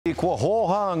I kua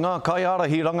hoha ngā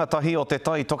kaiarahi rangatahi o te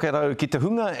tai tokerau ki te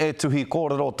hunga e tuhi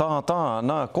kōrero tātā.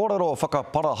 Nā kōrero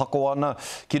whakapara hako ana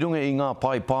ki runga i ngā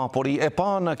pai pāpori e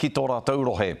pāna ki tō rātou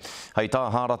rohe. Hei tā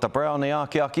Harata Brown e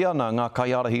āki ana ngā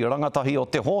kaiarahi rangatahi o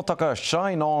te hōtaka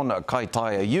Shine On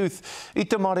Kaitaia Youth i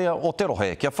te marea o te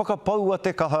rohe. Kia whakapaua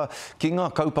te kaha ki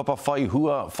ngā kaupapa whai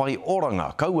hua whai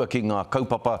oranga, kaua ki ngā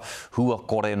kaupapa hua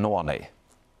kore noa nei.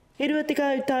 E rua te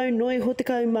kautau noi ho te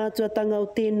kaumātuatanga o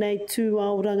tēnei tū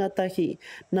ao rangatahi.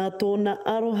 Nā tōna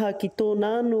aroha ki tōna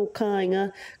anō kāinga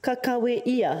ka kawe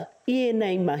ia I e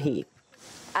nei mahi.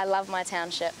 I love my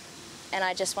township and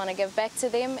I just want to give back to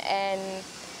them, and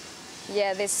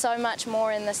yeah, there's so much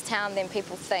more in this town than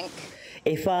people think.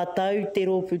 E whātau te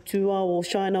rōpu tūao o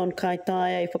Shine On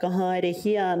Kaitaia e whakahaere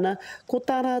hia ana ko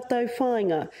tā rātou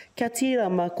whāinga kia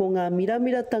tirama ko ngā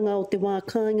miramiratanga o te wā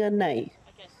kāinga nei.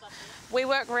 We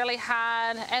work really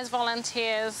hard as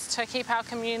volunteers to keep our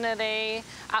community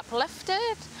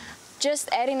uplifted. Just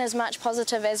adding as much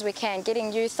positive as we can,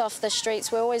 getting youth off the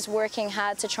streets. We're always working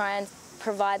hard to try and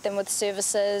provide them with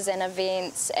services and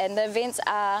events, and the events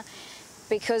are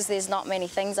because there's not many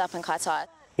things up in Kaitaia.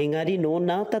 Engari no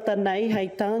nā tata nei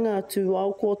hei tā ngā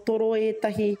tūao ko toro e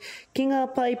tahi ki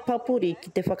ngā pai papuri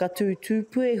ki te whakatūtū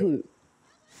puehu.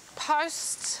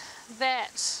 Posts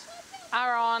that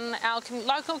are on our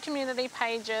local community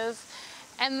pages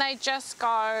and they just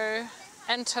go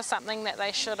into something that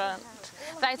they shouldn't.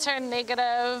 They turn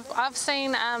negative. I've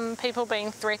seen people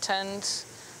being threatened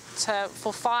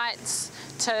for fights,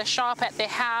 to show up at their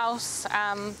house,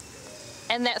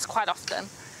 and that's quite often.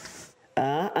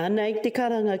 Ana I te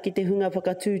karanga ki te hunga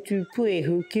whakatūtū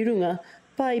puehu ki runga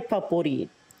pai papori.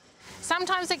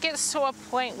 Sometimes it gets to a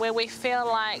point where we feel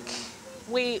like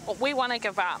we want to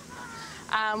give up.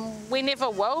 We never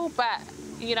will, but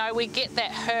you know, we get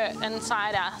that hurt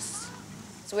inside us.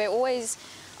 So we're always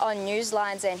on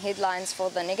newslines and headlines for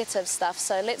the negative stuff,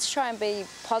 so let's try and be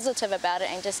positive about it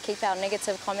and just keep our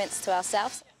negative comments to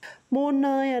ourselves. Mō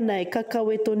nāia nei,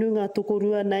 kakawe tonu ngā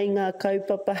tokorua nei ngā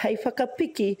kaupapa hei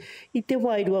whakapiki I te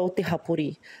wairua o te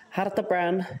hapori. Harata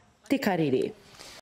Brown, te Karere.